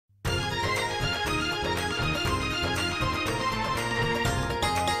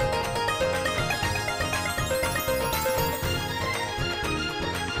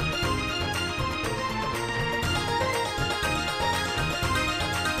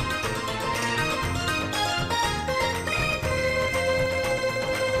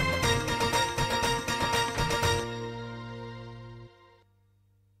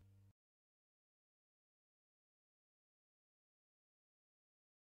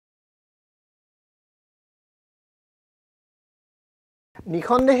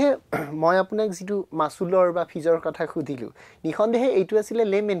নিখন্দেহে মই আপোনাক যেটো মাসুলৰ বা ফিজৰ কথা খুদিলো নিখন্দেহে এইটো আছিল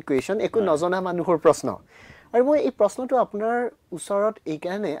লেমেন কুৱেশ্যন একো নজনা মানুহৰ প্ৰশ্ন আৰু মই এই প্ৰশ্নটো আপোনাৰ উচৰত এই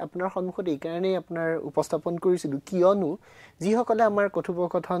কাৰণে আপোনাৰ সন্মুখত এই কাৰণে আপোনাৰ উপস্থাপন কৰিছিলো কিয়নো যিসকলে আমাৰ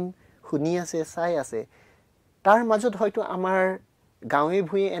কথোপকথন শুনি আছে চাই আছে তাৰ মাজত হয়তো আমাৰ গাঁৱে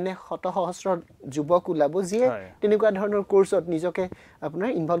ভুঁয়ে এনে শত সহস্ৰ যুৱক ওলাব যিয়ে তেনেকুৱা ধৰণৰ কোৰ্সত নিজকে আপোনাৰ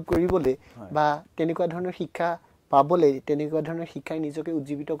ইনভলভ কৰিবলৈ বা তেনেকুৱা ধৰণৰ শিক্ষা পাবলে তেনেকুৱা ধৰণৰ শিক্ষাই নিজকে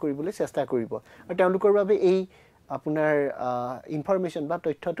উজ্জীৱিত কৰিবলৈ চেষ্টা কৰিব আৰু তেওঁলোকৰ বাবে এই আপোনাৰ ইনফৰমেশন বা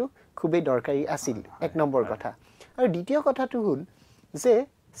তথ্যটো খুবেই দৰকাৰী আছিল এক নম্বৰ কথা আৰু দ্বিতীয় কথাটো হ'ল যে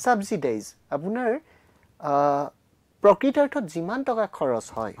সাবসিডাইজ আপোনাৰ প্ৰকৃতাৰ্থত যিমান টকা খৰচ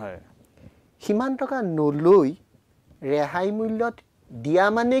হয় সিমান টকা নলৈ ৰেহাই মূল্যত দিয়া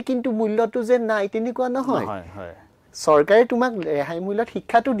মানে কিন্তু মূল্যটো যে নাই তেনেকুৱা নহয় সৰকাৰে তোমাক ৰেহাই মূল্যত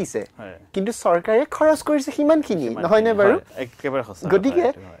শিক্ষাটো দিছে কিন্তু সৰকাৰে খৰচ কৰিছে সিমানখিনি নহয় নে বাৰু একেবাৰে সঁচা গতিকে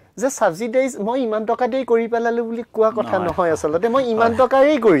যে সাবসিডাইজ মই ইমান টকা দেই কৰি পেলালো বুলি কোৱা কথা নহয় আচলতে মই ইমান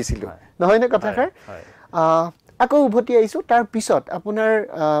টকাৰেই কৰিছিলো নহয় নে কথাষাৰ আকৌ উভতি আহিছো তাৰ পিছত আপোনাৰ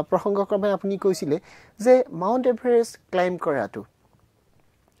প্ৰসংগক্ৰমে আপুনি কৈছিলে যে মাউণ্ট এভাৰেষ্ট ক্লাইম কৰাটো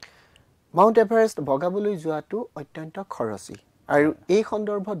মাউণ্ট এভাৰেষ্ট বগাবলৈ যোৱাটো অত্যন্ত খৰচী আৰু এই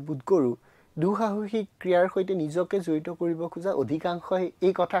সন্দৰ্ভত বোধ কৰো দুঃসাহসিক ক্ৰিয়াৰ সৈতে নিজকে জড়িত কৰিব খোজা অধিকাংশই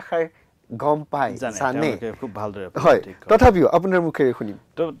এই কথাষাৰ গম পায় জানে খুব ভালদৰে হয় তথাপিও আপোনাৰ মুখেৰে শুনিম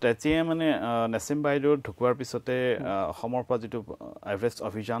তো তেতিয়া মানে নাছিম বাইদেউৰ ঢুকুৱাৰ পিছতে অসমৰ পৰা যেটো এভাৰেষ্ট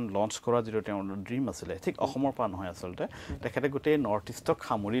অভিযান লঞ্চ কৰা যেটো তেওঁৰ ড্ৰিম আছিল ঠিক অসমৰ পৰা নহয় আচলতে তেখেতে গোটেই নৰ্থ ইষ্টক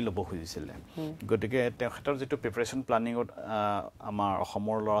সামৰি ল'ব খুজিছিলে গতিকে তেখেতৰ যেটো প্ৰিপাৰেচন প্লানিংত আমাৰ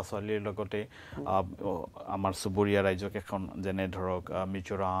অসমৰ ল'ৰা ছোৱালীৰ লগতে আমাৰ চুবুৰীয়া ৰাজ্যকেইখন যেনে ধৰক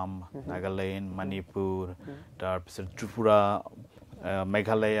মিজোৰাম নাগালেণ্ড মণিপুৰ তাৰ পিছত ত্ৰিপুৰা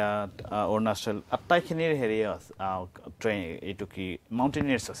মেঘালয় অৰুণাচল আটাইখিনিৰ হেৰি ট্ৰেইন এইটো কি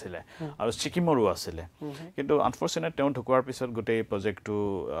মাউণ্টেনিয়াৰ্ছ আছিলে আৰু ছিকিমৰো আছিলে কিন্তু আনফৰ্চুনেট তেওঁ ঢুকুৱাৰ পিছত গোটেই প্ৰজেক্টটো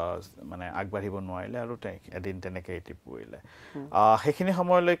মানে আগবাঢ়িব নোৱাৰিলে আৰু এদিন তেনেকৈ এটি পৰিলে সেইখিনি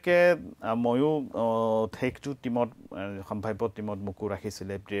সময়লৈকে ময়ো সেইটো টিমত সম্ভাৱ্য টিমত মোকো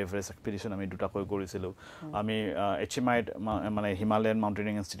ৰাখিছিলে প্ৰি এভাৰেষ্ট এক্সপিডিশ্যন আমি দুটাকৈ কৰিছিলোঁ আমি HMI মানে হিমালয়ান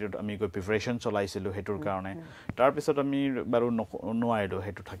মাউণ্টেনিং ইনষ্টিটিউট আমি গৈ প্ৰিপাৰেশ্যন চলাইছিলোঁ সেইটোৰ কাৰণে তাৰপিছত আমি বাৰু নোৱাৰিলো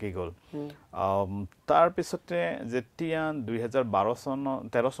হেতু থাকি গল তাৰ পিছতে যেতিয়া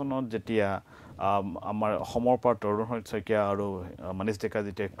 2013 চনত যেতিয়া আমাৰ অসমৰ পৰা তৰুণ শইকীয়া আৰু মনীষ ডেকা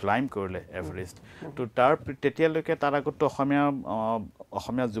যেতিয়া ক্লাইম কৰিলে এভাৰেষ্ট তো তাৰ তেতিয়ালৈকে তাৰ আগতো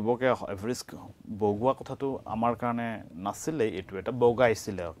অসমীয়া যুৱকে এভাৰেষ্ট বগোৱা কথাটো আমাৰ কাৰণে নাছিলে এইটো এটা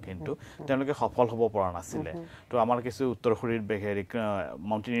বগাইছিলে কিন্তু তেওঁলোকে সফল হ'ব পৰা নাছিলে তো আমাৰ কিছু উত্তৰসূৰীৰ বেগেৰি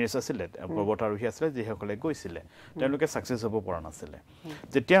মাউণ্টেনিয়াৰ্ছ আছিলে পৰ্বতাৰোহী আছিলে যিসকলে গৈছিলে তেওঁলোকে সাকসেস হ'ব পৰা নাছিলে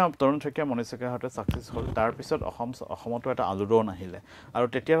যেতিয়া তৰুণ শইকীয়া মনীষ ডেকাহঁতে সাকসেস হ'ল তাৰ পিছত অসমতো এটা আলোড়ন আহিলে আৰু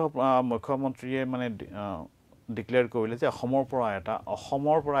তেতিয়া মুখ্যমন্ত্ৰীয়ে মানে ডিক্লেয়াৰ কৰিলে যে অসমৰ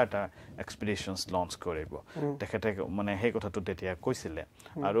পৰা এটা এক্সপিডিশ্যনছ লঞ্চ কৰিব তেখেতে মানে সেই কথাটো তেতিয়া কৈছিলে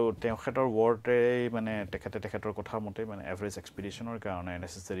আৰু তেখেতৰ ৱৰ্ডে মানে তেখেতৰ কথাৰ মতে মানে এভাৰেষ্ট এক্সপিডিশ্যনৰ কাৰণে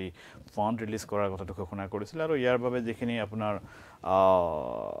নেচেচাৰী ফাণ্ড ৰিলিজ কৰাৰ কথাটো ঘোষণা কৰিছিল আৰু ইয়াৰ বাবে যিখিনি আপোনাৰ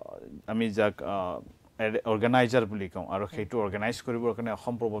আমি যাক অৰ্গানাইজাৰ বুলি কওঁ আৰু সেইটো অৰ্গানাইজ কৰিবৰ কাৰণে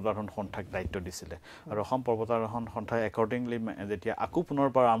অসম পৰ্বতাৰোহণ সন্থাক দায়িত্ব দিছিলে আৰু অসম পৰ্বতাৰোহণ সন্থাই একৰ্ডিংলি যেতিয়া আকৌ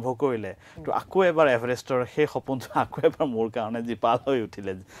পুনৰবাৰ আৰম্ভ কৰিলে তো আকৌ এবাৰ এভাৰেষ্টৰ সেই সপোনটো আকৌ এবাৰ মোৰ কাৰণে জীপাল হৈ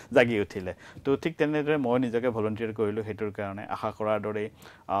উঠিলে জাগি উঠিলে তো ঠিক তেনেদৰে মই নিজকে ভলণ্টিয়াৰ কৰিলোঁ সেইটোৰ কাৰণে আশা কৰাৰ দৰে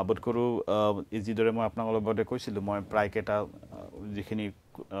বোধ কৰোঁ যিদৰে মই আপোনালোকৰ লগতে কৈছিলোঁ মই প্ৰায়কেইটা যিখিনি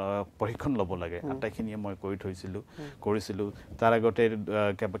পৰীক্ষণ ল'ব লাগে আটাইখিনিয়ে মই কৰিছিলোঁ তাৰ আগতে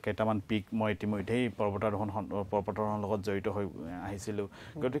কেইটামান পিক মই ইতিমধ্যেই পৰ্বতাৰোহণৰ লগত জড়িত হৈ আহিছিলোঁ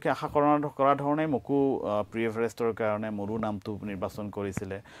গতিকে আশা কৰা ধৰণে মোকো প্ৰি এভাৰেষ্টৰ কাৰণে মোৰো নামটো নিৰ্বাচন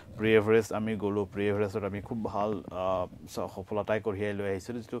কৰিছিলে প্ৰি এভাৰেষ্ট আমি গ'লোঁ প্ৰি এভাৰেষ্টত আমি খুব ভাল সফলতাই কঢ়িয়াই লৈ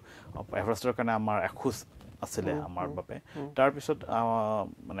আহিছিলোঁ যিটো এভাৰেষ্টৰ কাৰণে আমাৰ এখোজ আছিলে আমাৰ বাবে তাৰ পিছত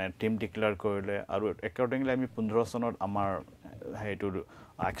মানে টিম ডিক্লেয়াৰ কৰিলে আৰু একৰ্ডিংলি আমি 15 চনত আমাৰ হেইটোৰ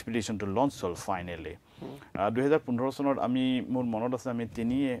এক্সপিডিশ্যনটো লঞ্চ হ'ল ফাইনেলি 2015 চনত আমি মোৰ মনত আছে আমি 3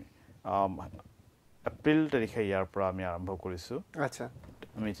 এপ্ৰিল তাৰিখে ইয়াৰ পৰা আমি আৰম্ভ কৰিছোঁ আচ্ছা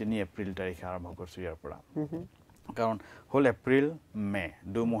আমি 3 এপ্ৰিল তাৰিখে আৰম্ভ কৰিছোঁ ইয়াৰ পৰা কাৰণ হ'ল এপ্ৰিল মে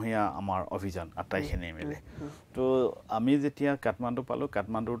দুমহীয়া আমাৰ অভিযান আটাইখিনি মিলে তো আমি যেতিয়া কাঠমাণ্ডু পালোঁ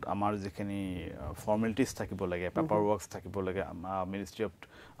কাঠমাণ্ডুত আমাৰ যিখিনি ফৰ্মেলিটিজ থাকিব লাগে পেপাৰ ৱৰ্কছ থাকিব লাগে মিনিষ্ট্ৰী অফ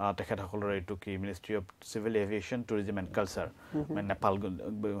তেখেতসকলৰ এইটো কি ministry of civil aviation tourism and culture মানে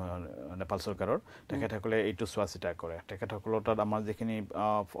নেপাল চৰকাৰৰ তেখেতসকলে এইটো চোৱা চিতা কৰে তেখেতসকলৰ তাত আমাৰ যিখিনি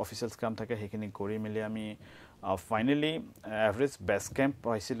অফিচিয়েলছ কাম থাকে সেইখিনি কৰি মেলি আমি ফাইনেলি এভাৰেজ বেছ কেম্প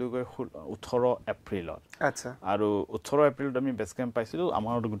পাইছিলোগৈ 18 এপ্ৰিলত আচ্ছা আৰু 18 এপ্ৰিলত আমি বেছ কেম্প পাইছিলোঁ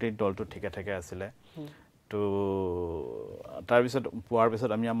আমাৰ গোটেই দলটো ঠিকে থাকে আছিলে তো তাৰপিছত পোৱাৰ পিছত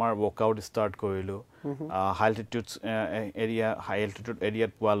আমি আমাৰ ৱৰ্কআউট ষ্টাৰ্ট কৰিলোঁ হাই এল্টিটিউড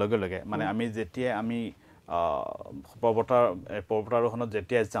এৰিয়াত পোৱাৰ লগে লগে মানে আমি যেতিয়া আমি পৰ্বতাৰোহণত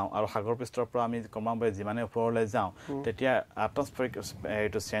যেতিয়া যাওঁ আৰু সাগৰ পৃষ্ঠৰ পৰা আমি ক্ৰমান্বয়ে যিমানে ওপৰলৈ যাওঁ তেতিয়া এটমস্ফেৰিক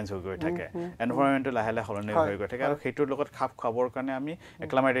এইটো চেঞ্জ হৈ গৈ থাকে এনভাইৰনমেণ্টটো লাহে লাহে সলনি হৈ গৈ থাকে আৰু সেইটোৰ লগত খাপ খাবৰ কাৰণে আমি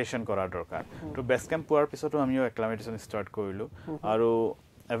এক্লামেটেশ্যন কৰাৰ দৰকাৰ তো বেছ কেম্প পোৱাৰ পিছতো আমিও এক্লামেটেশ্যন ষ্টাৰ্ট কৰিলোঁ আৰু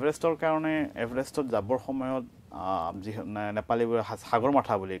এভাৰেষ্টৰ কাৰণে এভাৰেষ্টত যাবৰ সময়ত যি নেপালীবোৰে সাগৰ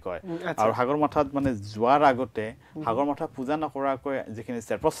মাথা বুলি কয় আৰু সাগৰ মাথাত মানে যোৱাৰ আগতে সাগৰ মাথা পূজা নকৰাকৈ যিখিনি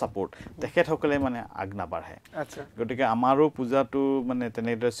চেৰপছ ছাপোৰ্ট তেখেতসকলে মানে আগ নাবাঢ়ে গতিকে আমাৰো পূজাটো মানে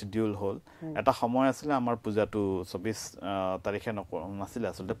তেনেদৰে চিডিউল হ'ল এটা সময় আছিলে আমাৰ পূজাটো 24 তাৰিখে নাছিলে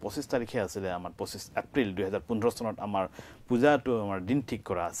আচলতে 25 তাৰিখে আছিলে আমাৰ 25 এপ্ৰিল 2015 চনত আমাৰ পূজাটো আমাৰ দিন ঠিক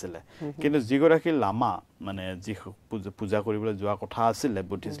কৰা আছিলে কিন্তু যিগৰাকী লামা মানে যি পূজা কৰিবলৈ যোৱা কথা আছিলে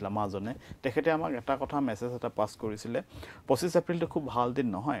বুদ্ধিষ্ট লামাজনে তেখেতে আমাক এটা কথা মেছেজ এটা পাছ কৰিছিলে 25 এপ্ৰিলটো খুব ভাল দিন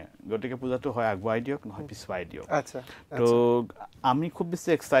নহয় গতিকে পূজাটো হয় আগুৱাই দিয়ক নহয় পিছুৱাই দিয়ক তো আমি খুব বেছি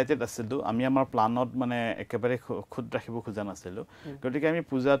এক্সাইটেড আছিলোঁ আমি আমাৰ প্লানত মানে একেবাৰে খুদ ৰাখিব খোজা নাছিলোঁ গতিকে আমি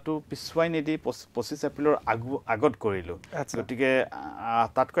পূজাটো পিছুৱাই নিদি 25 এপ্ৰিলৰ আগত কৰিলোঁ গতিকে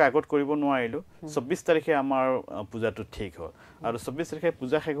তাতকৈ আগত কৰিব নোৱাৰিলোঁ 24 তাৰিখে আমাৰ পূজাটো ঠিক হ'ল আৰু 24 তাৰিখে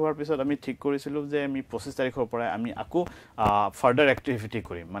পূজা শেষ হোৱাৰ পিছত আমি ঠিক কৰিছিলোঁ যে আমি 25 তাৰিখৰ পৰাই আমি আকৌ ফাৰ্ডাৰ এক্টিভিটি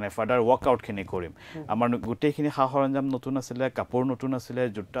কৰিম মানে ফাৰ্ডাৰ ৱৰ্কআউটখিনি কৰিম আমাৰ গোটেইখিনি সা সৰঞ্জাম নতুন আছিলে কাপোৰ নতুন আছিলে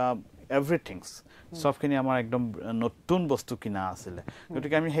জোতা এভৰিথিংছ সবখিনি আমাৰ একদম নতুন বস্তু কিনা আছিলে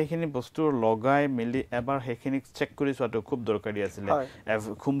গতিকে আমি সেইখিনি বস্তু লগাই মেলি এবাৰ সেইখিনি চেক কৰি চোৱাটো খুব দৰকাৰী আছিলে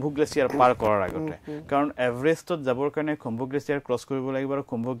খুম্ভু গ্লেচিয়াৰ পাৰ কৰাৰ আগতে কাৰণ এভাৰেষ্টত যাবৰ কাৰণে খুম্ভু গ্লেচিয়াৰ ক্ৰছ কৰিব লাগিব আৰু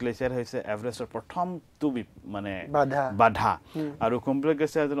খুম্ভু গ্লেচিয়াৰ হৈছে এভাৰেষ্টৰ প্ৰথমটো মানে বাধা আৰু খুম্ভু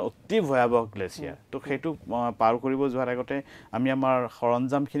গ্লেচিয়াৰ এজন অতি ভয়াৱহ গ্লেচিয়াৰ তো সেইটো পাৰ কৰিব যোৱাৰ আগতে আমি আমাৰ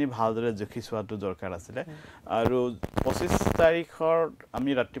সৰঞ্জামখিনি ভালদৰে জুখি চোৱাটো দৰকাৰ আছিলে আৰু 25 তাৰিখৰ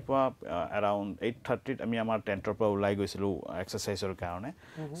আমি ৰাতিপুৱা এৰাউণ্ড 8:30 আমি আমাৰ টেণ্টৰ পৰা ওলাই গৈছিলোঁ এক্সাৰচাইজৰ কাৰণে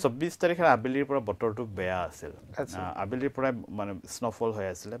 24 তাৰিখে আবেলিৰ পৰা বতৰটো বেয়া আছিল আবেলিৰ পৰা মানে স্ন'ফল হৈ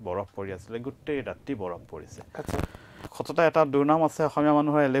আছিলে বৰফ পৰি আছিলে গোটেই ৰাতি বৰফ পৰিছে সততে এটা দুৰ্নাম আছে অসমীয়া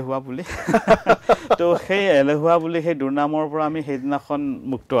মানুহৰ এলেহুৱা বুলি তো সেই এলেহুৱা বুলি সেই দুৰ্নামৰ পৰা আমি সেইদিনাখন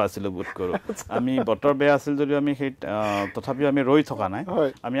মুক্ত আছিলোঁ বোধ কৰোঁ আমি বতৰ বেয়া আছিল যদিও আমি সেই তথাপিও আমি ৰৈ থকা নাই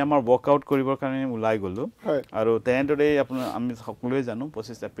আমি আমাৰ ৱৰ্কআউট কৰিবৰ কাৰণে ওলাই গ'লোঁ আৰু তেনেদৰেই আমি সকলোৱে জানো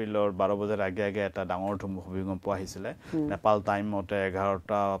 25 এপ্ৰিলৰ 12 বজাৰ আগে আগে এটা ডাঙৰ ভূমিকম্প আহিছিলে নেপাল টাইমতে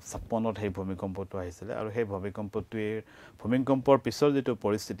 11:56 সেই ভূমিকম্পটো আহিছিলে আৰু সেই ভূমিকম্পৰ পিছৰ যিটো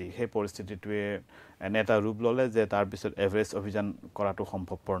পৰিস্থিতি সেই পৰিস্থিতিটোৱে এনে এটা ৰূপ ল'লে যে তাৰপিছত এভাৰেষ্ট অভিযান কৰাটো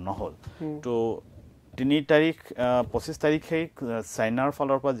সম্ভৱপৰ নহ'ল তো 25 তাৰিখেই চাইনাৰ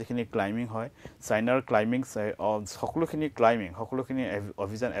ফালৰ পৰা যিখিনি ক্লাইম্বিং হয় চাইনাৰ ক্লাইম্বিং সকলোখিনি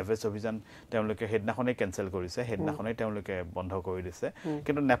অভিযান এভাৰেষ্ট অভিযান তেওঁলোকে সেইদিনাখনেই কেঞ্চেল কৰিছে সেইদিনাখনেই তেওঁলোকে বন্ধ কৰি দিছে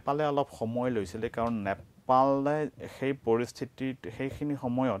কিন্তু নেপালে অলপ সময় লৈছিলে কাৰণ নেপালে সেই পৰিস্থিতিত সেইখিনি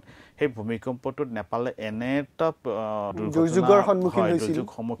সময়ত সেই ভূমিকম্পটোত নেপালে এনে এটা দুৰ্যোগৰ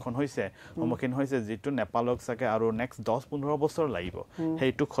সন্মুখীন হৈছে যিটো নেপালক চাগে আৰু নেক্সট 10-15 বছৰ লাগিব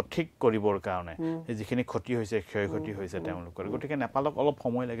সেইটো সঠিক কৰিবৰ কাৰণে যিখিনি ক্ষতি হৈছে ক্ষয়ক্ষতি হৈছে তেওঁলোকৰ গতিকে নেপালক অলপ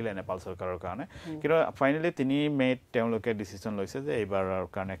সময় লাগিলে নেপাল চৰকাৰৰ কাৰণে কিন্তু ফাইনেলি 3 মে'ত তেওঁলোকে ডিচিশ্যন লৈছে যে এইবাৰৰ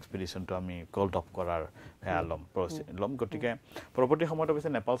কাৰণে এক্সপিডিশ্যনটো আমি কল্ড অফ কৰাৰ ল'ম গতিকে পৰৱৰ্তী সময়ত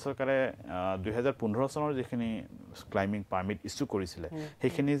অৱশ্যে নেপাল চৰকাৰে 2015 চনৰ যিখিনি ক্লাইম্বিং পাৰ্মিট ইছ্যু কৰিছিলে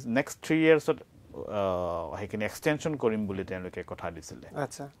সেইখিনি নেক্সট 3 ইয়াৰ্ছত সেইখিনি এক্সটেনশ্যন কৰিম বুলি তেওঁলোকে কথা দিছিলে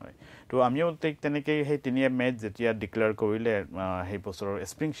তো আমিও তেনেকৈ সেই 3 মে'ত যেতিয়া ডিক্লেয়াৰ কৰিলে সেই বছৰৰ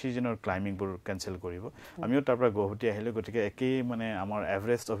স্প্ৰিং ছিজনৰ ক্লাইম্বিংবোৰ কেঞ্চেল কৰিব আমিও তাৰ পৰা গুৱাহাটী আহিলোঁ গতিকে একেই মানে আমাৰ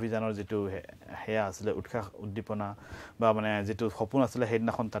এভাৰেষ্ট অভিযানৰ যিটো সেয়া আছিলে উৎসাহ উদ্দীপনা বা মানে যিটো সপোন আছিলে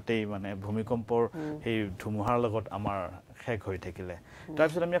সেইদিনাখন তাতেই মানে ভূমিকম্পৰ সেই ধুমুহাৰ লগত আমাৰ শেষ হৈ থাকিলে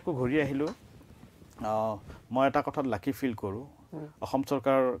তাৰপিছত আমি আকৌ ঘূৰি আহিলোঁ মই এটা কথাত লাকি ফিল কৰোঁ অসম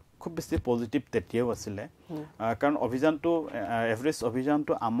চৰকাৰ খুব বেছি পজিটিভ তেতিয়াও আছিলে কাৰণ এভাৰেষ্ট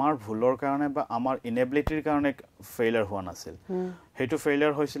অভিযানটো আমাৰ ভুলৰ কাৰণে বা আমাৰ ইনেবিলিটিৰ কাৰণে ফেইলাৰ হোৱা নাছিল সেইটো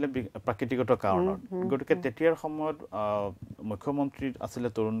ফেইলাৰ হৈছিলে প্ৰাকৃতিগত কাৰণত গতিকে তেতিয়াৰ সময়ত মুখ্যমন্ত্ৰী আছিলে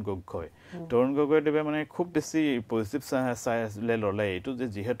তৰুণ গগৈদেৱে মানে খুব বেছি পজিটিভ চাইলে ল'লে এইটো যে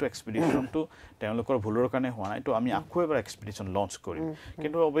যিহেতু এক্সপিডিশ্যনটো তেওঁলোকৰ ভুলৰ কাৰণে হোৱা নাই তো আমি আকৌ এবাৰ এক্সপিডিশ্যন লঞ্চ কৰিম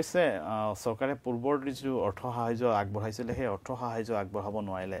কিন্তু অৱশ্যে চৰকাৰে পূৰ্বৰ যিটো অৰ্থ সাহায্য আগবঢ়াইছিলে সেই অৰ্থ সাহায্য আগবঢ়াব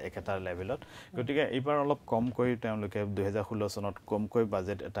নোৱাৰিলে একেটা লেভেলত গতিকে এইবাৰ অলপ কমকৈ তেওঁলোকে 2016 চনত কমকৈ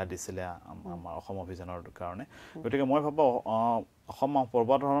বাজেট এটা দিছিলে আমাৰ অসম অভিযানৰ কাৰণে গতিকে মই ভাবো অসম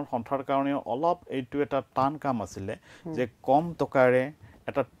পৰ্বতাৰোহণ সন্থাৰ কাৰণে অলপ এইটো এটা টান কাম আছিলে যে কম টকাৰে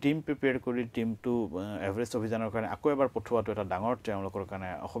এটা টিম প্ৰিপেয়াৰ কৰি টিমটো এভাৰেষ্ট অভিযানৰ কাৰণে আকৌ এবাৰ পঠোৱাটো এটা ডাঙৰ তেওঁলোকৰ কাৰণে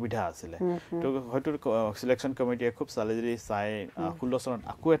অসুবিধা আছিলে তো হয়তো সিলেকশ্যন কমিটিয়ে খুব চালি চাই 16 চনত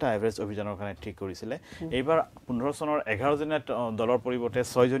আকৌ এটা এভাৰেষ্ট অভিযানৰ কাৰণে ঠিক কৰিছিলে এইবাৰ 15 চনৰ 11 জনীয়া দলৰ পৰিৱৰ্তে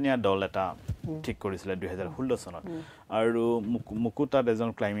 6 জনীয়া দল এটা ঠিক কৰিছিলে 2016 চনত আৰু মুকুতাত এজন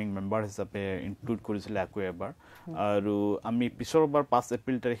ক্লাইম্বিং মেম্বাৰ হিচাপে ইনক্লুড কৰিছিলে আকৌ এবাৰ আৰু আমি পিছৰবাৰ 5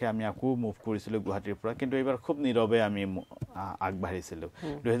 এপ্ৰিল তাৰিখে আমি আকৌ মুভ কৰিছিলোঁ গুৱাহাটীৰ পৰা কিন্তু এইবাৰ খুব নীৰৱে আমি আগবাঢ়িছিলোঁ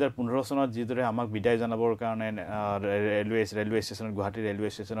 2015 চনত যিদৰে আমাক বিদায় জনাবৰ কাৰণে ৰেলৱে ষ্টেচনত গুৱাহাটী ৰেলৱে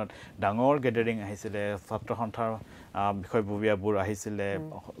ষ্টেচনত ডাঙৰ গেডাৰিং আহিছিলে ছাত্ৰ সন্থাৰ বিষয়ববীয়াবোৰ আহিছিলে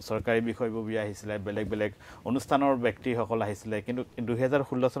চৰকাৰী বিষয়ববীয়া আহিছিলে বেলেগ বেলেগ অনুষ্ঠানৰ ব্যক্তিসকল আহিছিলে কিন্তু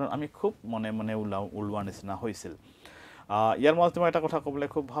 2016 চনত আমি খুব মনে মনে ওলোৱাৰ নিচিনা হৈছিল ইয়াৰ মাজতে মই এটা কথা ক'বলৈ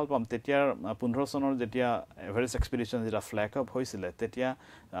খুব ভাল পাম তেতিয়াৰ 15 চনৰ যেতিয়া এভাৰেষ্ট এক্সপিডিশ্যন যেতিয়া ফ্লেগ আপ হৈছিলে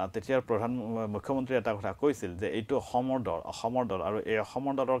তেতিয়াৰ প্ৰধান মুখ্যমন্ত্ৰী এটা কথা কৈছিল যে এইটো অসমৰ দল আৰু এই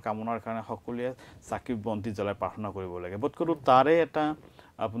অসমৰ দলৰ কামনাৰ কাৰণে সকলোৱে চাকি বন্তি জ্বলাই প্ৰাৰ্থনা কৰিব লাগে বোধকৰো তাৰে এটা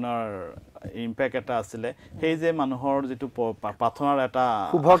আপোনাৰ ইম্প্যাক্ট এটা আছিলে সেই যে মানুহৰ যেটো প্ৰাৰ্থনাৰ এটা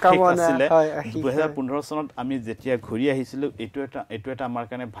শুভকামনা আছিলে 2015 চনত আমি যেতিয়া ঘূৰি আহিছিলো এইটো এটা আমাৰ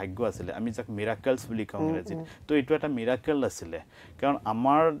কাৰণে ভাগ্য আছিলে আমি যাক মিৰাকলছ বুলি কওঁ ইংৰাজীত তো এইটো এটা মিৰাকল আছিলে কাৰণ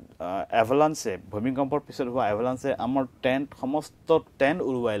আমাৰ এভালান্সে ভূমিকম্পৰ পিছত হোৱা এভালান্সে আমাৰ সমস্ত টেন্ট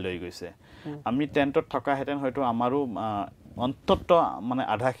উৰুৱাই লৈ গৈছে আমি টেন্টত থকা হেতেন হয়তো আমাৰো অন্তত মানে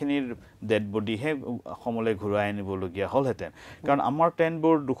আধাখিনিৰ ডেড বডিহে অসমলৈ ঘূৰাই আনিবলগীয়া হ'লহেঁতেন কাৰণ আমাৰ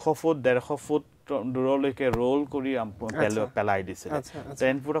টেন্টবোৰ 200 ফুট 150 ফুট দূৰলৈকে ৰোল কৰি পেলাই দিছিলে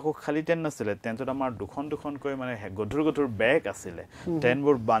টেন্টবোৰ আকৌ খালী টেন্ট নাছিলে টেন্টত আমাৰ দুখনকৈ মানে গধুৰ বেগ আছিলে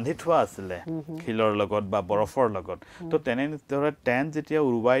টেন্টবোৰ বান্ধি থোৱা আছিলে শিলৰ লগত বা বৰফৰ লগত তো তেনেদৰে টেন্ট যেতিয়া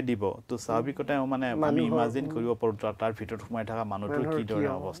উৰুৱাই দিব তো স্বাভাৱিকতে মানে আমি ইমাজিন কৰিব পাৰোঁ তাৰ ভিতৰত সোমাই থকা মানুহটোৰ কি দৰে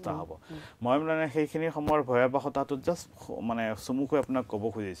অৱস্থা হ'ব মই মানে সেইখিনি সময়ৰ ভয়াৱহতাটো জাষ্ট মানে চমুকৈ আপোনাক ক'ব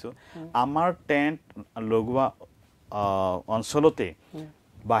খুজিছোঁ আমাৰ টেন্ট লগোৱা অঞ্চলতে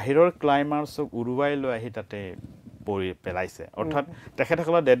বাহিৰৰ ক্লাইমাৰ্ছক উৰুৱাই লৈ আহি তাতে পৰি পেলাইছে অৰ্থাৎ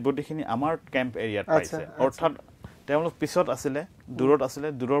তেখেতসকলৰ ডেড বডিখিনি আমাৰ কেম্প এৰিয়াত পাইছে অৰ্থাৎ তেওঁলোক পিছত আছিলে দূৰত আছিলে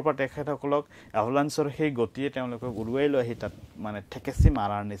দূৰৰ পৰা তেখেতসকলক এভালান্সৰ সেই গতিয়ে তেওঁলোকক উৰুৱাই লৈ আহি তাত মানে ঠেকেচি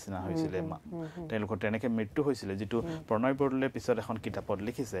মাৰাৰ নিচিনা হৈছিলে তেওঁলোকৰ তেনেকৈ মৃত্যু হৈছিলে যিটো প্ৰণয় বৰদলৈয়ে পিছত এখন কিতাপত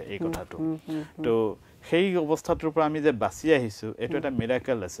লিখিছে এই কথাটো তো সেই অৱস্থাটোৰ পৰা আমি যে বাচি আহিছোঁ এইটো এটা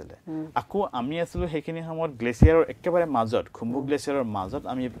মিৰাকল আছিলে আকৌ আমি আছিলোঁ সেইখিনি সময়ত গ্লেচিয়াৰৰ একেবাৰে মাজত খুম্বু গ্লেচিয়াৰৰ মাজত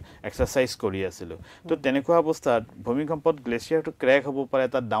আমি এক্সাৰচাইজ কৰি আছিলোঁ তো তেনেকুৱা অৱস্থাত ভূমিকম্পত গ্লেচিয়াৰটো ক্ৰেক হ'ব পাৰে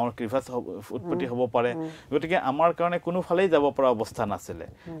তাত ডাঙৰ ক্ৰিভাছ উৎপত্তি হ'ব পাৰে গতিকে আমাৰ কাৰণে কোনোফালেই যাব পৰা অৱস্থা নাছিলে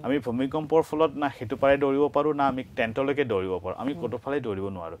আমি ভূমিকম্পৰ ফলত না সেইটো পাৰে দৌৰিব পাৰোঁ না আমি টেণ্টলৈকে দৌৰিব পাৰোঁ আমি কোনোফালে দৌৰিব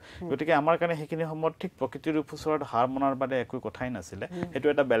নোৱাৰোঁ গতিকে আমাৰ কাৰণে সেইখিনি সময়ত ঠিক প্ৰকৃতিৰ ওচৰত হাৰ মনাৰ বাদে একো কথাই নাছিলে সেইটো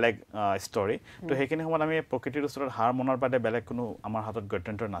এটা বেলেগ ষ্টৰী তো সেইখিনি সময়ত আমি প্ৰকৃতিৰ ওচৰত হাৰ মনাৰ বাদে বেলেগ কোনো আমাৰ হাতত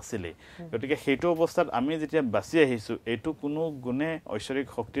গত্যন্তৰ নাছিলেই গতিকে সেইটো অৱস্থাত আমি যেতিয়া বাচি আহিছোঁ এইটো কোনো গুণে ঐশ্বৰিক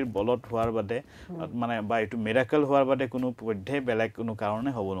শক্তিৰ বলত হোৱাৰ বাদে মানে বা এইটো মিৰাকল হোৱাৰ বাদে কোনো পধ্যে বেলেগ কোনো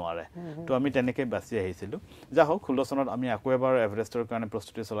কাৰণে হ'ব নোৱাৰে তো আমি তেনেকৈ বাচি আহিছিলোঁ যা হওক 16 চনত আমি আকৌ এবাৰ এভাৰেষ্টৰ কাৰণে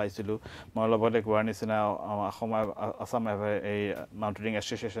প্ৰস্তুতি চলাইছিলোঁ মই লগতে কোৱাৰ নিচিনা আসাম এই মাউণ্টেনিং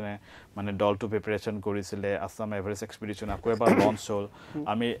এছ'চিয়েশ্যনে মানে দলটো প্ৰিপেৰেশ্যন কৰিছিলে আসাম এভাৰেষ্ট এক্সপিডিশ্যন আকৌ এবাৰ লঞ্চ হ'ল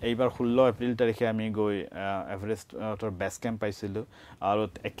আমি এইবাৰ 16 এপ্ৰিল তাৰিখে আমি গৈ এভাৰেষ্টৰ বেছ কেম্প পাইছিলোঁ আৰু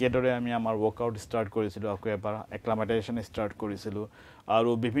একেদৰে আমি আমাৰ ৱৰ্কআউট ষ্টাৰ্ট কৰিছিলোঁ আকৌ এবাৰ এক্লামেটাইজেশ্যন ষ্টাৰ্ট কৰিছিলোঁ আৰু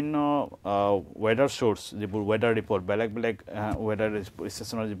বিভিন্ন ৱেডাৰ চ'ৰ্চ যিবোৰ ৱেডাৰ ৰিপৰ্ট বেলেগ ৱেডাৰ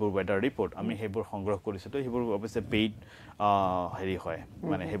ষ্টেচনৰ যিবোৰ ৱেডাৰ ৰিপৰ্ট আমি সেইবোৰ সংগ্ৰহ কৰিছিলোঁ সেইবোৰ অৱশ্যে পেইড হেৰি হয়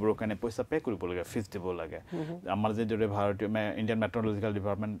মানে সেইবোৰৰ কাৰণে পইচা পে' কৰিব লাগে ফিজ দিব লাগে আমাৰ যিদৰে ভাৰতীয় ইণ্ডিয়ান মেট্ৰলজিকেল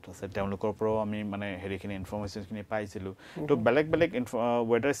ডিপাৰ্টমেণ্ট আছে তেওঁলোকৰ পৰাও আমি মানে হেৰিখিনি ইনফৰ্মেশ্যনখিনি পাইছিলোঁ তো বেলেগ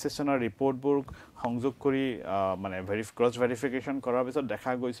ৱেডাৰ ষ্টেচনৰ ৰিপৰ্টবোৰ সংযোগ কৰি মানে ক্ৰছ ভেৰিফিকেশ্যন কৰাৰ পিছত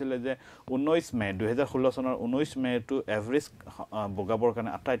দেখা গৈছিলে যে 19 মে 2016 চনৰ 19 মেটো এভাৰেষ্ট বগাবৰ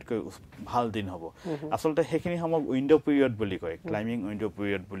কাৰণে আটাইতকৈ ভাল দিন হ'ব আচলতে সেইখিনি সময়ক উইণ্ড' পিৰিয়ড বুলি কয় ক্লাইম্বিং উইণ্ড'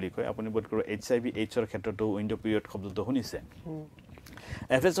 পিৰিয়ড বুলি কয় আপুনি বোধ কৰোঁ HIV এইডছৰ ক্ষেত্ৰতো উইণ্ড' পিৰিয়ড শব্দটো শুনিছে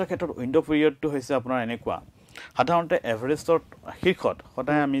এভাৰেষ্টৰ ক্ষেত্ৰত উইণ্ড' পিৰিয়ডটো হৈছে আপোনাৰ এনেকুৱা সাধাৰণতে এভাৰেষ্টৰ শীৰ্ষত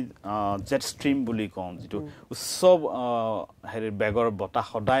সদায় আমি জেট ষ্ট্ৰীম বুলি কওঁ যিটো উচ্চ হেৰিৰ বেগৰ বতাহ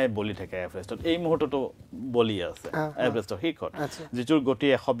সদায় বলি থাকে এভাৰেষ্টত এই মুহূৰ্ততো বলি আছে এভাৰেষ্টৰ শীৰ্ষত যিটোৰ গতি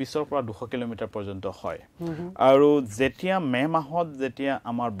 120ৰ পৰা 200 কিলোমিটাৰ পৰ্যন্ত হয় আৰু যেতিয়া মে' মাহত যেতিয়া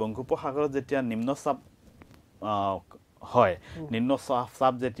আমাৰ বংগোপসাগৰত যেতিয়া নিম্নচাপ হয় নিম্ন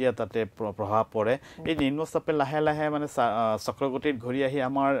চাপ যেতিয়া তাতে প্ৰভাৱ পৰে এই নিম্ন চাপে লাহে লাহে মানে চক্ৰগতিত ঘূৰি আহি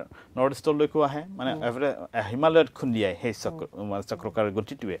আমাৰ নৰ্থ ইষ্টলৈকো আহে মানে হিমালয়ত খুন্দিয়াই সেই চক্ৰকাৰ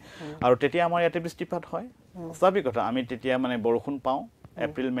গতিটোৱে আৰু তেতিয়া আমাৰ ইয়াতে বৃষ্টিপাত হয় স্বাভাৱিক কথা আমি তেতিয়া মানে বৰষুণ পাওঁ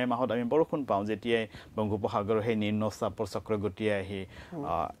এপ্ৰিল মে মাহত আমি বৰষুণ পাওঁ যেতিয়াই বংগোপসাগৰৰ সেই নিম্ন চাপৰ চক্ৰগতি আহি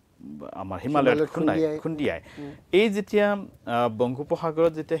আমাৰ হিমালয়ত খুন্দিয়ায় এই যেতিয়া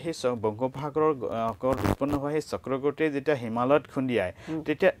বংগোপসাগৰত যেতিয়া সেই বংগোপসাগৰৰ উৎপন্ন হোৱা সেই চক্ৰগতিয়ে যেতিয়া হিমালয়ত খুন্দিয়ায়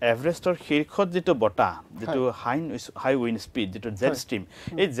তেতিয়া এভাৰেষ্টৰ শীৰ্ষত যিটো বতাহ যিটো হাই উইণ্ড স্পীড যিটো জেট ষ্ট্ৰীম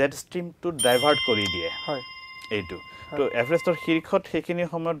এই জেট ষ্ট্ৰীমটো ডাইভাৰ্ট কৰি দিয়ে এইটো তো এভাৰেষ্টৰ শীৰ্ষত সেইখিনি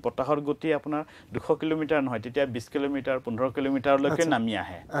সময়ত বতাহৰ গতি আপোনাৰ 200 কিলোমিটাৰ নহয় তেতিয়া 20 কিলোমিটাৰ 15 কিলোমিটাৰলৈকে নামি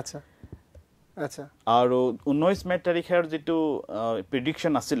আহে আচ্ছা আচ্ছা আৰু 19 মে তাৰিখৰ যেটো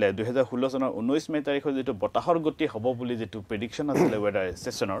প্ৰেডিকচন আছিল 2016 চনৰ 19 মে তাৰিখৰ যেটো বতাহৰ গতি হ'ব বুলি যেটো প্ৰেডিকচন আছিল ওয়েদাৰ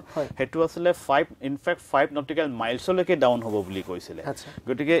ষ্টেচনৰ হেতু আছিল 5 নটিক্যাল মাইলছলৈকে ডাউন হ'ব বুলি কৈছিল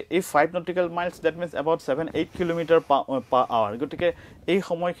গতিকে এই 5 nautical miles that means about 7-8 kilometre per hour গতিকে এই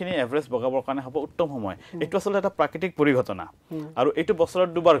সময়খিনি এভাৰেজ বগাবৰ কাৰণে হ'ব উত্তম সময় এটো আছিল এটা প্ৰাকৃতিক পৰিঘটনা আৰু এটো বছৰত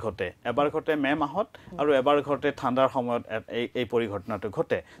দুবাৰ ঘটে এবাৰ ঘটে মে মাহত আৰু এবাৰ ঘটে ঠাণ্ডাৰ সময়ত এই পৰিঘটনাটো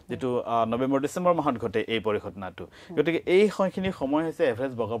ঘটে যেটো নৱেম্বৰ ডিসেম্বৰ মাহত ঘটে এই পৰিঘটনাটো গতিকে এই সময়খিনি সময় হৈছে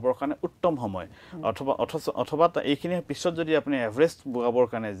এভাৰেজ বগাবৰ কাৰণে উত্তম সময় অথবা এইখিনি পিছত যদি আপুনি এভাৰেজ বগাবৰ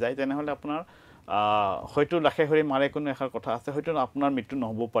কাৰণে যায় তেনেহলে আপোনাৰ হয়তো লাখে হৰি মাৰে কোনো এখাৰ কথা আছে হয়তো আপোনাৰ মৃত্যু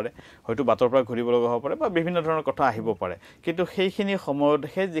নহব পাৰে হয়তো বাটৰ পৰা ঘূৰিব লগা হ'ব পাৰে বা বিভিন্ন ধৰণৰ কথা আহিব পাৰে কিন্তু সেইখিনি সময়ত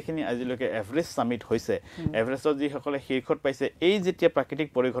হে যিখিনি আজিলৈকে এভাৰেজ সামিট হৈছে এভাৰেজৰ যি সকলে শীৰ্ষত পাইছে এই যেতিয়া প্ৰাকৃতিক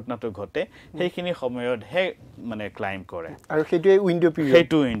পৰিঘটনাটো ঘটে সেইখিনি সময়ত হে মানে ক্লাইম কৰে আৰু সেইটোৱে উইন্ডো পিৰিয়ড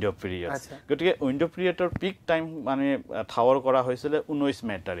গতিকে উইন্ডো পিৰিয়ডৰ পিক টাইম মানে ঠাৱৰ কৰা হৈছিল 19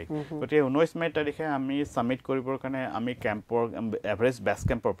 মে তাৰিখ গতিকে 19 মে তাৰিখে আমি সামিট কৰিবৰ কাৰণে আমি কেম্পৰ এভাৰেজ বেছ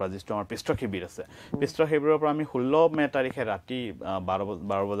কেম্পৰ পৰা যিটো আমাৰ পৃষ্ঠ শিবিৰ আছে পৃষ্ঠ শিবিৰৰ পৰা আমি 16 মে তাৰিখে ৰাতি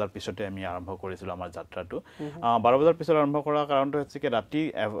 12 বজাৰ পিছতে আমি আৰম্ভ কৰিছিলো আমাৰ যাত্ৰাটো 12 বজাৰ পিছত আৰম্ভ কৰাৰ কাৰণটো হৈছে কি ৰাতি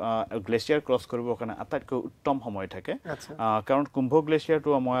গ্লেচিয়াৰ ক্ৰছ কৰিবৰ কাৰণে আটাইতকৈ উত্তম সময় থাকে কাৰণ কুম্ভ গ্লেচিয়াৰটো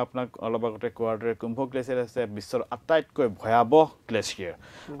মই আপোনাক অলপ আগতে কোৱাৰ দৰে কুম্ভ গ্লেচিয়াৰ আছে বিশ্বৰ আটাইতকৈ ভয়াৱহ গ্লেচিয়াৰ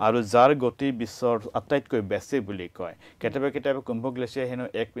আৰু যাৰ গতি বিশ্বৰ আটাইতকৈ বেছি বুলি কয় কেতিয়াবা কুম্ভ গ্লেচিয়াৰ হেনো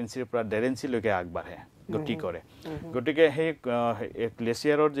 1 ইঞ্চিৰ পৰা 1.5 ইঞ্চিলৈকে আগবাঢ়ে গতি কৰে গতিকে সেই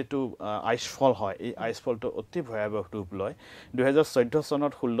গ্লেচিয়াৰৰ যেটো আইস ফল হয় এই আইস ফলটো অতি ভয়াৱহ ৰূপ লয় 2014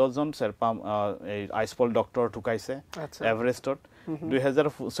 চনত 16 জন চেৰপা এই আইস ফল ডক্টৰ ঢুকাইছে এভাৰেষ্টত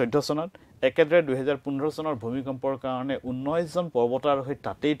 2014 চনত একেদৰে 2015 চনৰ ভূমিকম্পৰ কাৰণে 19 জন পৰ্বতাৰোহী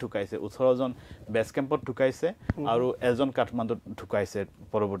তাতেই ঢুকাইছে 18 জন বেছ কেম্পত ঢুকাইছে আৰু এজন কাঠমাণ্ডুত ঢুকাইছে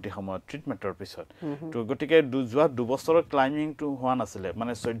পৰৱৰ্তী সময়ত ট্ৰিটমেন্টৰ পিছত তো গতিকে যোৱা 2 বছৰৰ ক্লাইম্বিংটো হোৱা নাছিলে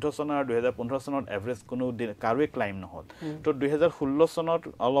মানে 14 চনৰ আৰু 2015 চনত এভাৰেজ কোনো কাৰোৱে ক্লাইম নহল তো 2016 চনত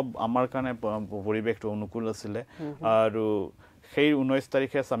অলপ আমাৰ কাৰণে পৰিৱেশটো অনুকূল আছিলে আৰু সেই 19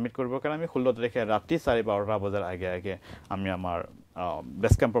 তাৰিখে সাবমিট কৰিবৰ কাৰণে আমি 16 তাৰিখে ৰাতি 12:30 বজাৰ আগে আমি আমাৰ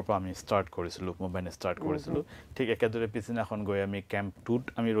বেছ কেম্পৰ পৰা আমি ষ্টাৰ্ট কৰিছিলো মুভমেন্ট ষ্টাৰ্ট কৰিছিলো ঠিক একেদৰে পিছদিনাখন গৈ আমি কেম্প 2ত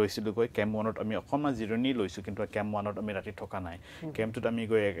আমি ৰৈছিলো গৈ কেম্প 1ত আমি অকণমান জিৰণি লৈছো কিন্তু কেম্প 1ত আমি ৰাতি থকা নাই কেম্প 2ত আমি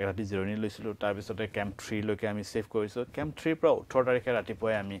গৈ ৰাতি জিৰণি লৈছিলো তাৰ পিছতে কেম্প 3 লৈকে আমি শিফট কৰিছো কেম্প 3 পৰা 18 তাৰিখে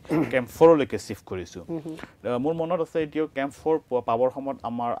ৰাতিপুৱাই আমি কেম্প 4 লৈকে শিফট কৰিছো মোৰ মনত আছে এতিয়াও কেম্প 4 পাবৰ সময়ত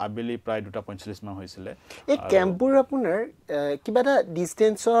আমাৰ আবেলি প্ৰায় 2:45 মান হৈছিল এই কেম্পবোৰ আপোনাৰ কিবা এটা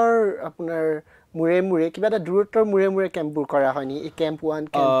ডিসটেন্সৰ আপোনাৰ মুৰে কিবা এটা দূৰত্বৰ মুৰে কেম্পবোৰ কৰা হয়নি এই কেম্প 1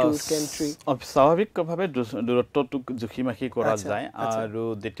 কেম্প 2 কেম্প 3 স্বাভাৱিকভাৱে দূৰত্বটো জুখিমাখি কৰা যায় আৰু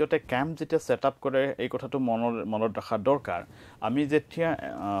দ্বিতীয়তে কেম্প যেতিয়া সেটআপ কৰে এই কথাটো মনত ৰাখা দৰকাৰ আমি যেতিয়া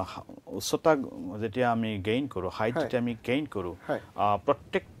উচ্চতা যেতিয়া আমি গেইন কৰো হাইট যেতিয়া আমি গেইন কৰো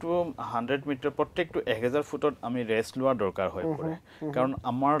প্ৰত্যেকটো 100 মিটাৰ প্ৰত্যেকটো 1000 ফুটত আমি ৰেষ্ট লোৱাৰ দৰকাৰ হৈ পৰে কাৰণ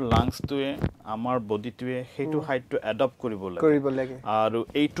আমাৰ লাংছটোৱে আমাৰ বডিটোৱে সেইটো হাইটটো এডপ্ট কৰিব লাগে আৰু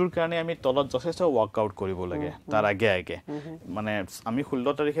এইটোৰ কাৰণে আমি তলত যথেষ্ট ওয়াৰ্কআউট কৰিব লাগে তাৰ আগে মানে আমি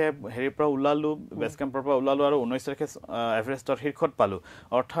 16 তাৰিখে হেৰিৰ পৰা উলালো বেছ কেম্পৰ পৰা উলালো আৰু 19 তাৰিখে এভাৰেষ্টৰ শীৰ্ষত পালো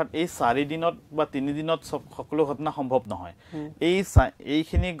অৰ্থাৎ এই 4 দিনত বা 3 দিনত সকলো ঘটনা সম্ভৱ নহয়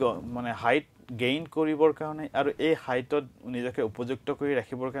এইখিনি মানে হাইট গেইন কৰিবৰ কাৰণে আৰু এই হাইটত নিজকে উপযুক্ত কৰি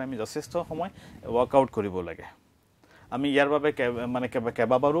ৰাখিবৰ কাৰণে আমি যথেষ্ট সময় ওয়াৰ্কআউট কৰিব লাগে আমি ইয়াৰ বাবে মানে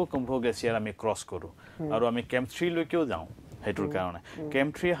কেবাবাৰো কুম্ভ গ্লেচিয়াৰ আমি ক্ৰছ কৰো আৰু আমি কেম্প 3 লৈকেও যাওঁ হেতুৰ কাৰণে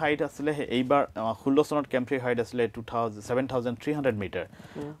কেম্প 3 হাইট আছিল এইবাৰ 16 চনত কেম্প 3 হাইট আছিল 7300 মিটাৰ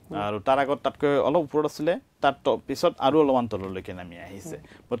আৰু তাৰ আগত তাতকৈ অলপ ওপৰত আছিল তাত পিছত আৰু অলপমান তললৈকে নামি আহিছে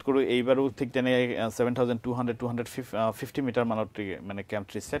বোধ কৰোঁ এইবাৰো ঠিক তেনে 7,250 মিটাৰ মানত মানে কেম্প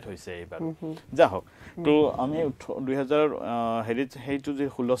ৰিছেট হৈছে এইবাৰ যা হওক তো আমি 2000 সেইটো যে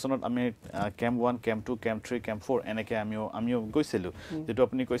 16 চনত আমি কেম্প 1 কেম্প 2 কেম্প 3 কেম্প 4 এনেকৈ আমিও গৈছিলোঁ যেটো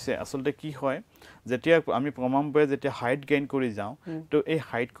আপুনি কৈছে আচলতে কি হয় যেতিয়া আমি ক্ৰমান্বয়ে যেতিয়া হাইট গেইন কৰি যাওঁ তো এই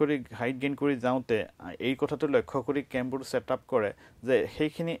হাইট গেইন কৰি যাওঁতে এই কথাটো লক্ষ্য কৰি কেম্পবোৰ সেট আপ কৰে যে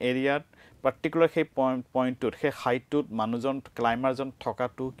সেইখিনি এৰিয়াত পাৰ্টিকুলাৰ সেই পইণ্টটোত সেই হাইটটোত মানুহজন ক্লাইমাৰজন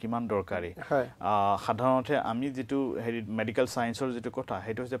থকাটো কিমান দৰকাৰী সাধাৰণতে আমি যিটো হেৰি মেডিকেল সায়েন্সৰ যিটো কথা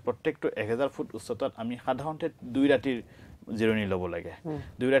সেইটো হৈছে প্ৰত্যেকটো 1000 ফুট উচ্চতাত আমি সাধাৰণতে 2 ৰাতিৰ জিৰণি ল'ব লাগে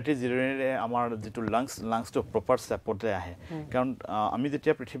 2 ৰাতিৰ জিৰণিৰে আমাৰ যিটো লাংছটো প্ৰপাৰ সাপোৰ্টে আহে কাৰণ আমি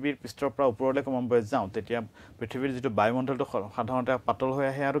যেতিয়া পৃথিৱীৰ পৃষ্ঠৰ পৰা ওপৰলৈ ক্ৰমান্বয়ে যাওঁ তেতিয়া পৃথিৱীৰ যিটো বায়ুমণ্ডলটো সাধাৰণতে পাতল হৈ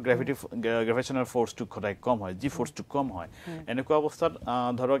আহে আৰু গ্ৰেভিটেশ্যনেল ফ'ৰ্চটো সদায় কম হয় যি ফ'ৰ্চটো কম হয় এনেকুৱা অৱস্থাত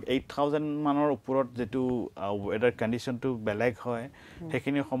ধৰক 8000 মানৰ ওপৰত যেটো ৱেডাৰ কণ্ডিশ্যনটো বেলেগ হয়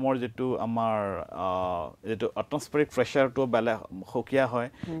সেইখিনি সময়ৰ যেটো আমাৰ যেটো এটমস্ফেৰিক প্ৰেছাৰটো বেলেগ হকিয়া হয়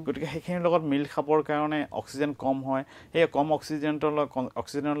গতিকে সেইখিনিৰ লগত মিল খাবৰ কাৰণে অক্সিজেন কম হয় এই কম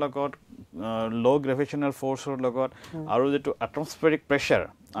অক্সিজেনৰ লগত লো গ্ৰেভিটেশ্যনেল ফ'ৰ্চৰ লগত আৰু যেটো এটমস্ফেৰিক প্ৰেছাৰ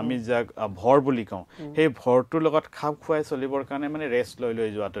আমি যাক ভৰ বুলি কওঁ সেই ভৰটোৰ লগত খাপ খুৱাই চলিবৰ কাৰণে মানে ৰেষ্ট লৈ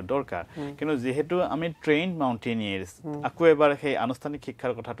যোৱাটো দৰকাৰ কিন্তু যেহেতু আমি ট্ৰেইন মাউণ্টেনিয়াৰ্ছ আকৌ এবাৰ সেই আনুষ্ঠানিক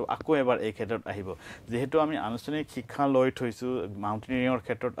শিক্ষাৰ কথাটো আকৌ এবাৰ এই ক্ষেত্ৰত আহিব যেহেতু আমি আনুষ্ঠানিক শিক্ষা লৈ থৈছোঁ মাউণ্টেনিয়াৰৰ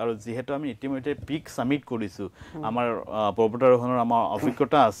ক্ষেত্ৰত আৰু যেহেতু আমি ইতিমধ্যে পিক সামিট কৰিছোঁ আমাৰ পৰ্বতাৰোহণৰ আমাৰ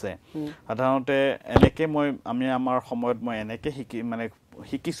অভিজ্ঞতা আছে সাধাৰণতে এনেকৈ আমি আমাৰ সময়ত মই এনেকৈ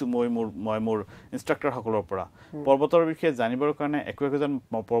শিকিছোঁ মই মোৰ ইনষ্ট্ৰাক্টৰসকলৰ পৰা পৰ্বতৰ বিষয়ে জানিবৰ কাৰণে একোজন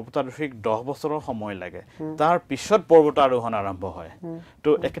পৰ্বতাৰোহীক 10 বছৰৰ সময় লাগে তাৰ পিছত পৰ্বতাৰোহণ আৰম্ভ হয় তো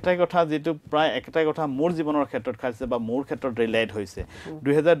একেটাই কথা যেটো প্ৰায় একেটাই কথা মোৰ জীৱনৰ ক্ষেত্ৰত খাইছে বা মোৰ ক্ষেত্ৰত ৰিলেট হৈছে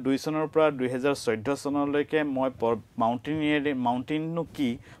 2002 চনৰ পৰা 2014 চনলৈকে মই মাউণ্টেইননো কি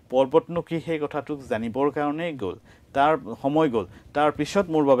পৰ্বতনো কি সেই কথাটো জানিবৰ কাৰণেই গ'ল তাৰ সময় গ'ল তাৰ পিছত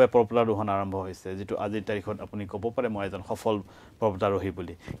মোৰ বাবে পৰ্বতাৰোহণ আৰম্ভ হৈছে যেটো আজিৰ তাৰিখত আপুনি ক'ব পাৰে মই এজন সফল পৰ্বতাৰোহী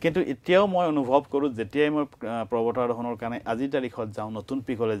বুলি কিন্তু এতিয়াও মই অনুভৱ কৰোঁ যেতিয়াই মই পৰ্বতাৰোহণৰ কাৰণে আজিৰ তাৰিখত যাওঁ নতুন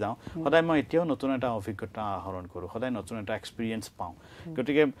পিকলৈ যাওঁ সদায় মই এতিয়াও নতুন এটা অভিজ্ঞতা আহৰণ কৰোঁ সদায় নতুন এটা এক্সপেৰিয়েন্স পাওঁ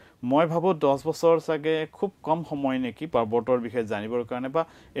গতিকে মই ভাবোঁ 10 বছৰ চাগে খুব কম সময় নেকি পৰ্বতৰ বিষয়ে জানিবৰ কাৰণে বা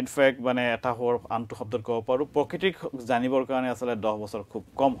ইনফেক্ট মানে এটা হোৱাৰ আনটো শব্দত ক'ব পাৰোঁ প্ৰকৃতিক জানিবৰ কাৰণে আচলতে 10 বছৰ খুব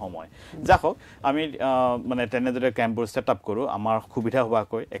কম সময় যাক আমি মানে তেনেদৰে কেম্পবোৰ সেট আপ কৰোঁ আমাৰ সুবিধা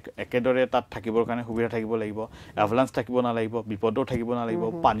হোৱাকৈ একেদৰে তাত থাকিবৰ কাৰণে সুবিধা থাকিব লাগিব এভালাঞ্চ থাকিব নালাগিব বিপদো থাকিব নালাগিব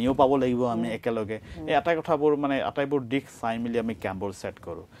পানীও পাব লাগিব আমি একেলগে এই আটাইবোৰ দিশ চাই মেলি আমি কেম্পবোৰ সেট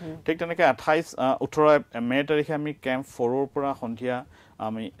কৰোঁ ঠিক তেনেকৈ 18 মে তাৰিখে আমি কেম্প 4ৰ পৰা সন্ধিয়া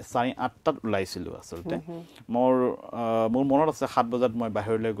আমি 8:30 ওলাইছিলোঁ আচলতে মোৰ মনত আছে 7 বজাত মই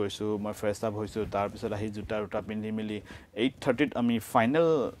বাহিৰলৈ গৈছোঁ মই ফ্ৰেছ আপ হৈছোঁ তাৰপিছত আহি জোতা পিন্ধি মেলি 8:30ত আমি ফাইনেল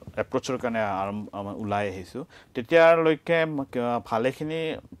এপ্ৰ'চৰ কাৰণে ওলাই আহিছোঁ তেতিয়ালৈকে ভালেখিনি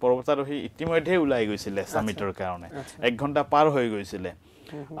পৰ্বতাৰোহী ইতিমধ্যে ওলাই গৈছিলে সামিটৰ কাৰণে 1 ঘণ্টা পাৰ হৈ গৈছিলে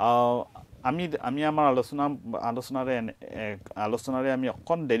আমি আমাৰ আলোচনাৰে আমি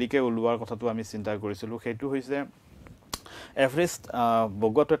অকণ দেৰিকৈ ওলোৱাৰ কথাটো আমি চিন্তা কৰিছিলোঁ সেইটো হৈছে এভাৰেষ্ট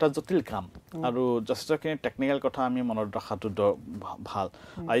বগোৱাটো এটা জটিল কাম আৰু যথেষ্টখিনি টেকনিকেল কথা আমি মনত ৰখাটো ভাল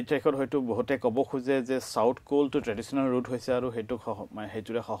আজি তাৰিখত হয়তো বহুতে ক'ব খোজে যে সাউথ কোলটো ট্ৰেডিশ্যনেল ৰুট হৈছে আৰু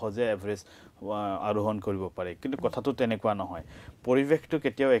সেইটোৰে সহজে এভাৰেষ্ট আৰোহণ কৰিব পাৰে কিন্তু কথাটো তেনেকুৱা নহয় পৰিৱেশটো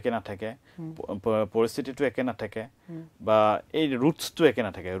কেতিয়াও একে নাথাকে পৰিস্থিতিটো একে নাথাকে বা এই ৰুটছটো একে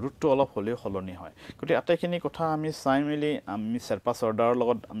নাথাকে ৰুটটো অলপ হ'লেও সলনি হয় গতিকে আটাইখিনি কথা আমি চাই মেলি আমি শ্বেৰপা চৰ্দাৰৰ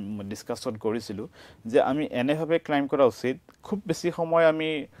লগত ডিছকাছন কৰিছিলোঁ যে আমি এনেভাৱে ক্লাইম্ব কৰা উচিত খুব বেছি সময় আমি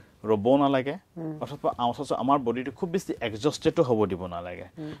ৰ'ব নালাগে অথবা আমাৰ বডিটো খুব বেছি এক্সজষ্টেডো হ'ব দিব নালাগে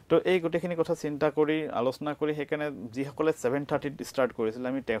তো এই গোটেইখিনি কথা চিন্তা কৰি আলোচনা কৰি সেইকাৰণে যিসকলে 7:30ত ষ্টাৰ্ট কৰিছিল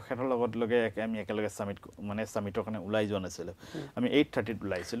আমি তেখেতৰ লগত আমি একেলগে সামিটৰ কাৰণে ওলাই যোৱা নাছিলোঁ আমি 8:30ত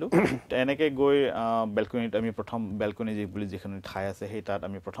ওলাইছিলোঁ এনেকৈ গৈ বেলকনিত আমি প্ৰথম বেলকনি বুলি যিখন ঠাই আছে সেই তাত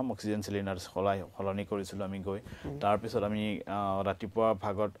আমি প্ৰথম অক্সিজেন চিলিণ্ডাৰ সলনি কৰিছিলোঁ আমি গৈ তাৰপিছত আমি ৰাতিপুৱা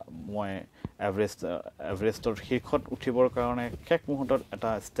ভাগত মই এভাৰেষ্টৰ শীৰ্ষত উঠিবৰ কাৰণে শেষ মুহূৰ্তত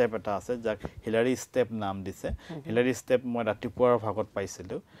এটা ষ্টেপ এটা আছে যাক হিলাৰী ষ্টেপ নাম দিছে হিলাৰী ষ্টেপ মই ৰাতিপুৱাৰ ভাগত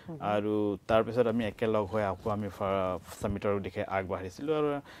পাইছিলোঁ আৰু তাৰপিছত আমি একেলগ হৈ আকৌ আমি সামিটৰ দিশে আগবাঢ়িছিলোঁ আৰু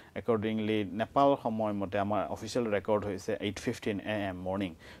একৰ্ডিংলি নেপাল সময়মতে আমাৰ অফিচিয়েল ৰেকৰ্ড হৈছে 8:15 AM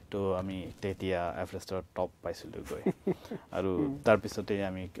মৰ্ণিং তো আমি তেতিয়া এভাৰেষ্টৰ টপ পাইছিলোঁ গৈ আৰু তাৰপিছতে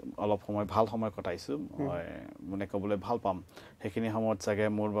আমি অলপ ভাল সময় কটাইছোঁ মই মানে ক'বলৈ ভাল পাম সেইখিনি সময়ত চাগে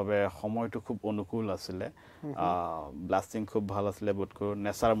মোৰ বাবে সময়টো খুব অনুকূল আছিলে ব্লাষ্টিং খুব ভাল আছিলে বোধকৰোঁ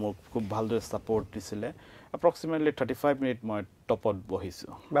নেচাৰ মোক খুব ভালদৰে ছাপোৰ্ট দিছিলে এপ্ৰক্সিমেটলি 35 মিনিট মই টপত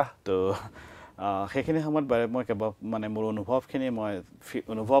বহিছোঁ তো সেইখিনি সময়ত মই কেৱল মানে মোৰ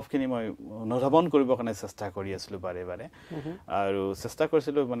অনুভৱখিনি মই অনুধাৱন কৰিবৰ কাৰণে চেষ্টা কৰি আছিলোঁ বাৰে বাৰে আৰু চেষ্টা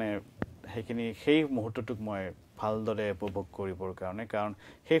কৰিছিলোঁ মানে সেই মুহূৰ্তটোক মই ভালদৰে উপভোগ কৰিবৰ কাৰণে কাৰণ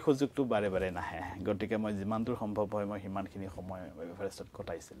সেই সুযোগটো বাৰে বাৰে নাহে গতিকে মই যিমান দূৰ সম্ভৱ হয় মই সিমানখিনি সময় এভাৰেষ্টত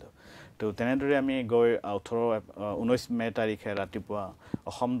কটাইছিলোঁ তো তেনেদৰে আমি গৈ 19 মে তাৰিখে ৰাতিপুৱা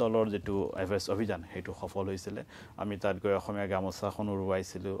অসম দলৰ যিটো এভাৰেষ্ট অভিযান সেইটো সফল হৈছিলে আমি তাত গৈ অসমীয়া গামোচাখন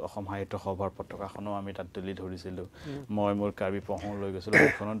উৰুৱাইছিলোঁ অসম সাহিত্য সভাৰ পতাকাখনো আমি তাত তুলি ধৰিছিলোঁ মই মোৰ কাৰ্বি পহৰ লৈ গৈছিলোঁ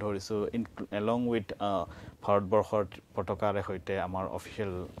সেইখনো ধৰিছোঁ এলং উইথ ভাৰতবৰ্ষৰ পতাকাৰে সৈতে আমাৰ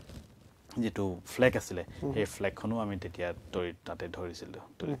অফিচিয়েল যিটো ফ্লেগ আছিলে সেই ফ্লেগখনো আমি তেতিয়া তাতে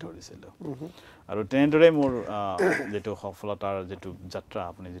তুলি ধৰিছিলোঁ আৰু তেনেদৰে মোৰ যিটো সফলতাৰ যিটো যাত্ৰা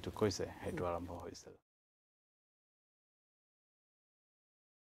আপুনি যিটো কৈছে সেইটো আৰম্ভ হৈছিল